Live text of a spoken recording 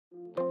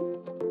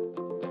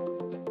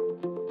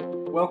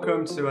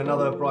Welcome to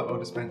another Brightwell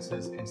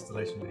Dispensers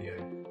installation video.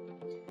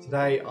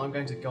 Today I'm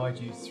going to guide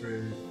you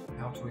through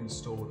how to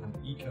install an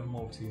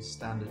ECOMULTI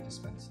standard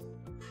dispenser.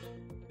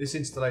 This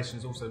installation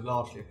is also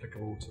largely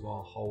applicable to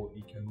our whole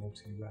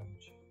ECOMULTI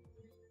range.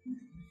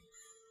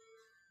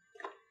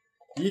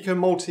 The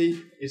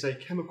ECOMULTI is a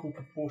chemical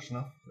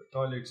proportioner that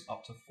dilutes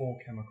up to 4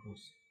 chemicals.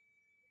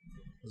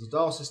 There's a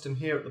dial system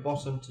here at the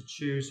bottom to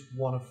choose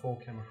one of 4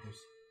 chemicals.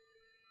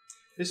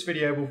 This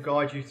video will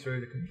guide you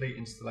through the complete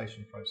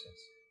installation process.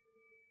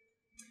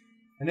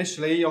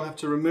 Initially, you'll have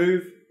to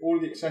remove all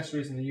the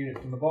accessories in the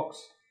unit from the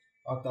box.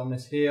 I've done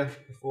this here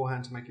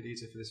beforehand to make it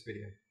easier for this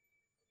video.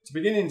 To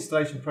begin the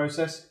installation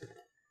process,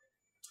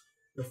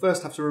 you'll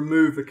first have to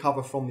remove the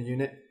cover from the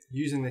unit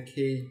using the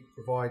key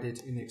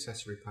provided in the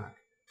accessory pack.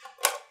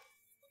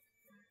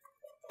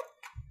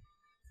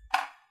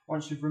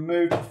 Once you've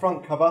removed the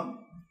front cover,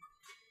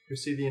 you'll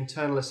see the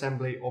internal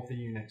assembly of the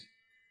unit.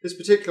 This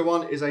particular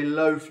one is a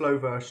low flow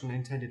version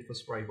intended for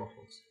spray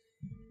bottles.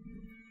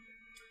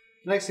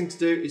 The next thing to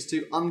do is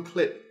to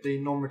unclip the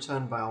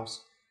non-return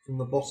valves from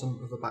the bottom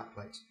of the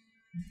backplate.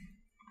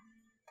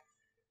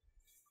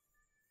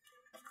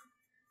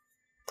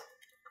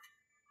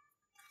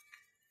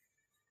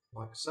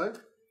 Like so.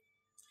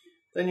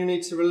 Then you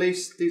need to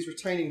release these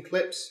retaining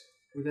clips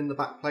within the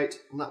backplate,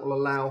 and that will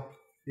allow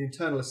the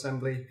internal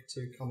assembly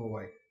to come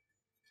away.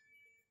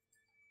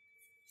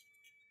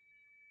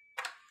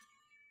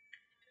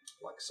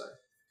 Like so.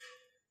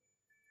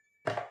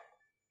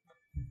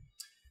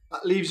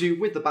 That leaves you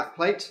with the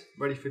backplate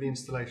ready for the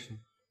installation.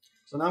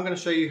 So now I'm going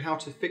to show you how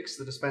to fix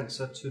the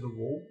dispenser to the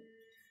wall.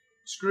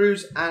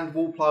 Screws and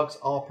wall plugs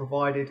are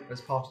provided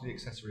as part of the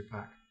accessory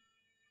pack.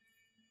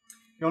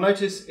 You'll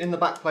notice in the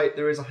backplate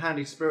there is a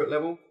handy spirit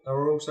level. There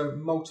are also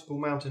multiple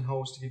mounting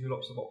holes to give you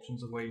lots of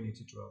options of where you need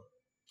to drill.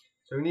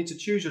 So you need to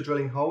choose your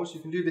drilling holes. You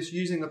can do this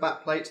using the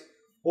backplate,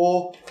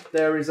 or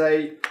there is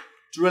a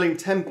drilling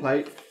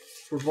template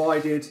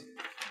provided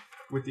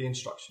with the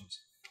instructions.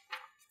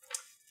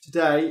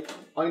 Today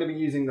I'm going to be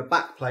using the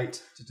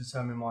backplate to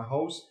determine my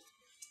holes.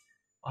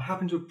 I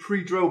happen to have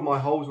pre-drilled my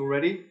holes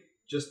already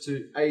just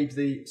to aid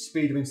the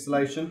speed of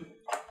installation.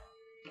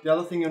 The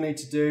other thing you'll need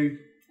to do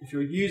if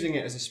you're using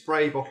it as a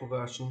spray bottle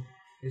version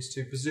is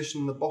to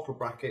position the bottle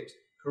bracket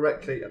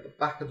correctly at the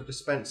back of the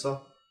dispenser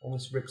on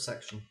this rib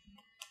section.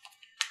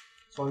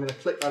 So I'm going to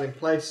click that in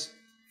place,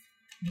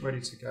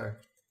 ready to go.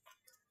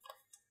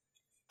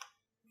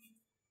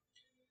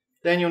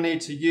 Then you'll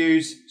need to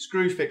use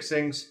screw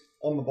fixings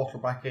on the bottle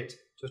bracket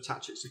to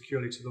attach it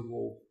securely to the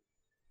wall.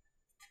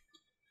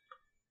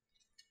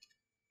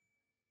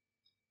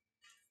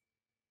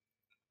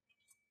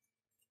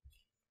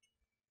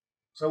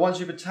 So once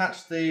you've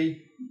attached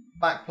the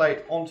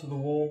backplate onto the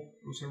wall,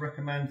 we also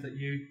recommend that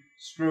you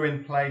screw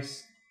in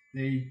place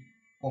the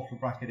bottle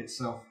bracket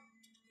itself.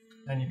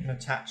 Then you can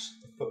attach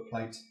the foot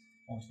plate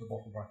onto the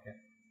bottle bracket.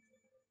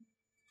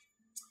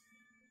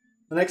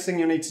 The next thing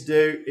you'll need to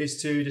do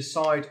is to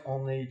decide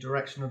on the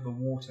direction of the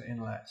water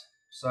inlet.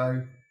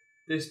 So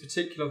this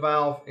particular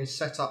valve is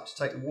set up to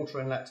take the water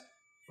inlet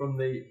from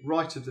the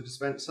right of the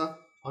dispenser.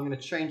 I'm going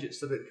to change it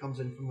so that it comes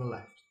in from the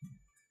left.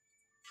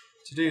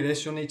 To do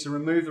this, you'll need to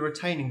remove the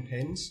retaining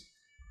pins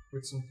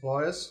with some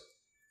pliers.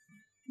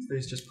 So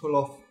these just pull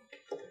off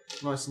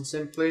nice and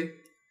simply,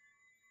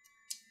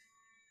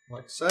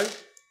 like so.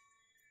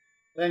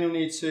 Then you'll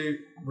need to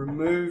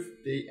remove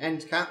the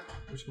end cap,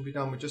 which can be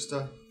done with just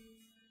a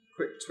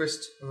quick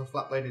twist of a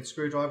flat-bladed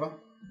screwdriver,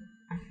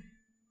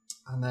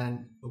 and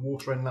then the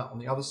water inlet on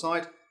the other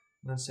side,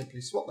 and then simply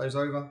swap those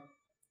over,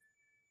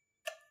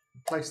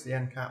 replace the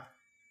end cap,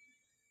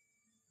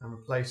 and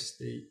replace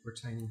the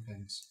retaining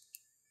pins.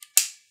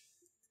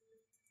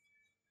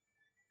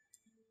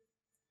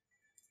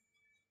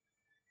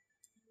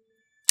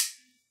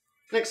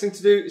 Next thing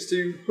to do is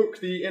to hook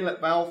the inlet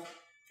valve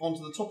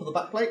onto the top of the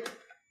backplate,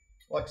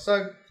 like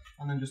so,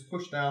 and then just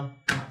push down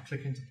and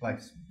click into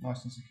place,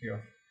 nice and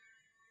secure.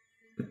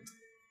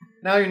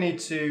 Now you need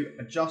to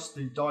adjust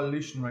the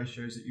dilution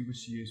ratios that you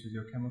wish to use with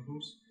your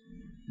chemicals.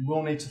 You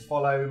will need to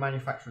follow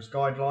manufacturer's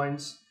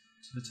guidelines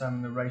to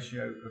determine the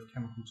ratio of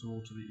chemical to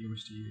water that you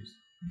wish to use.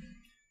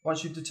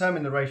 Once you've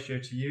determined the ratio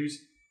to use,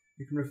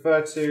 you can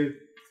refer to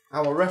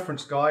our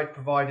reference guide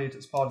provided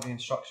as part of the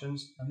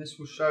instructions, and this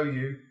will show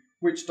you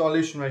which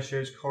dilution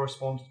ratios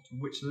correspond to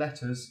which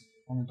letters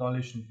on the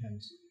dilution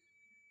pins.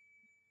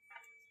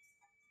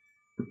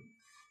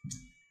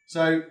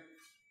 So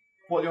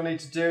what you'll need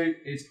to do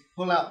is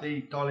pull out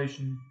the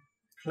dilution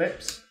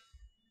clips.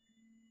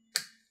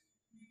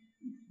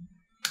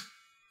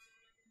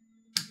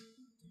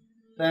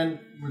 Then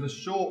with a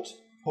short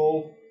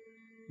pull,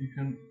 you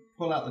can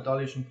pull out the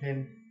dilution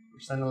pin,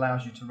 which then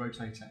allows you to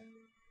rotate it.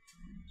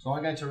 So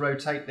I'm going to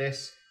rotate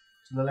this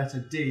to the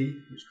letter D,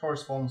 which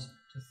corresponds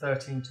to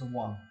 13 to 1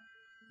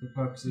 for the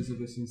purposes of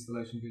this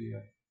installation video.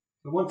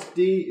 So once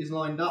D is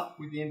lined up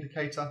with the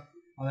indicator,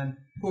 I'll then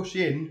push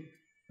in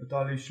the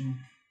dilution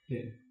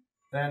pin.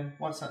 Then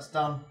once that's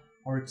done,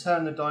 I'll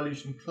return the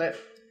dilution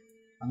clip,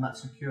 and that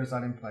secures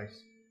that in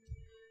place.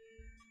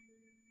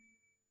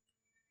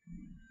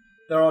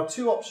 There are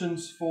two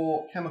options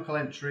for chemical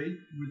entry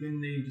within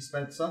the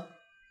dispenser.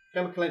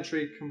 Chemical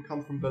entry can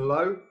come from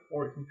below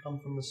or it can come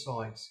from the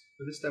sides.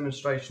 For this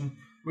demonstration,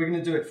 we're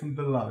going to do it from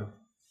below.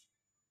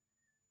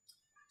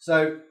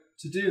 So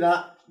to do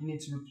that, you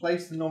need to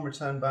replace the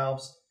non-return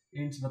valves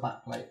into the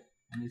backplate,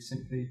 and you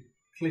simply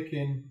click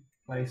in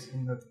place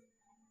in the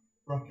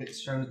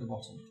brackets shown at the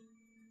bottom.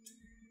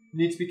 You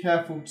need to be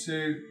careful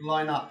to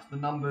line up the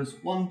numbers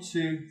 1,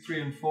 2,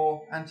 3 and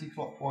 4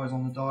 anti-clockwise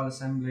on the dial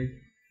assembly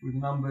with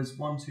numbers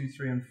 1, 2,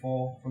 3 and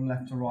 4 from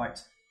left to right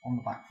on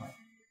the backplate.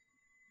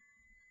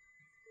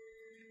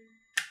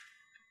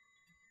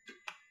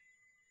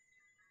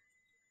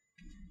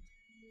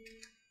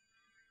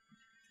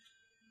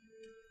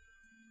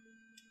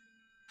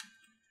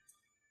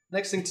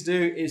 Next thing to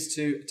do is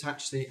to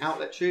attach the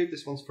outlet tube.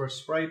 This one's for a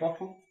spray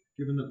bottle,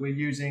 given that we're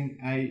using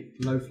a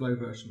low flow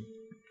version.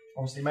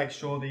 Obviously make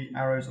sure the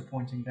arrows are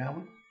pointing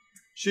downward.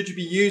 Should you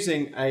be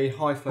using a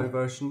high flow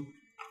version,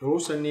 you'll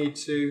also need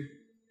to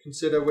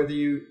consider whether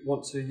you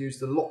want to use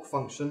the lock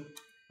function.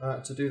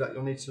 To do that,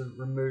 you'll need to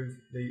remove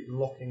the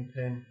locking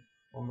pin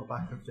on the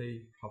back of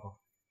the cover.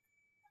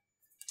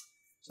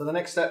 So the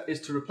next step is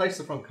to replace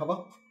the front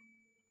cover.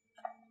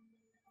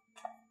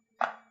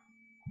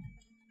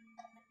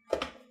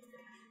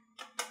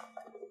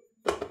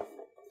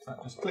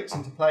 That just clicks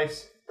into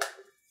place.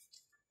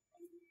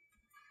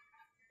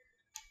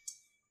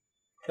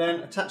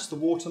 Then attach the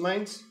water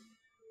mains.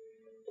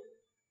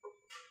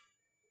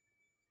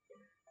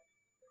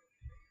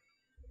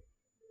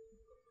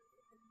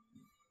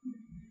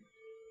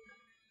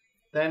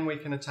 Then we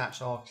can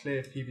attach our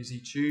clear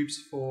PVC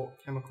tubes for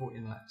chemical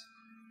inlet.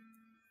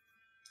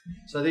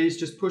 So these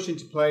just push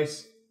into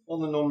place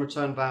on the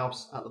non-return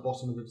valves at the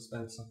bottom of the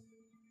dispenser.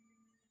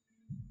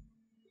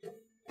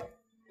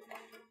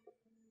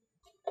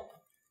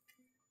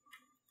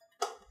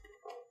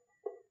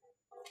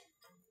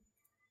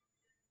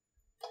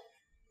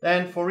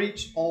 Then for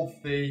each of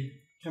the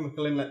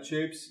chemical inlet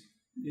tubes,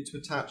 you need to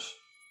attach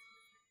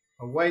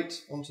a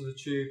weight onto the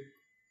tube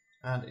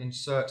and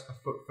insert a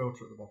foot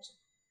filter at the bottom.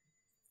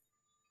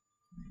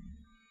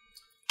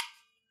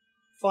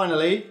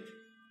 Finally,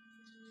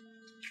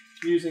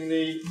 using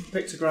the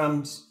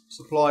pictograms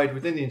supplied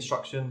within the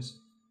instructions,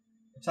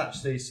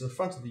 attach these to the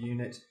front of the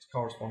unit to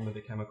correspond with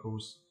the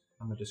chemicals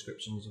and the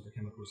descriptions of the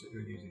chemicals that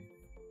you're using.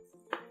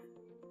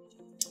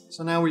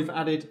 So now we've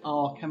added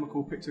our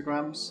chemical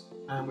pictograms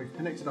and we've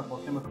connected up our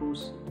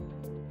chemicals.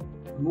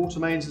 The water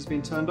mains has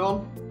been turned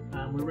on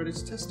and we're ready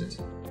to test it.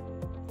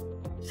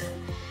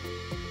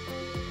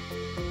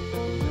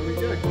 There we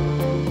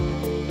go.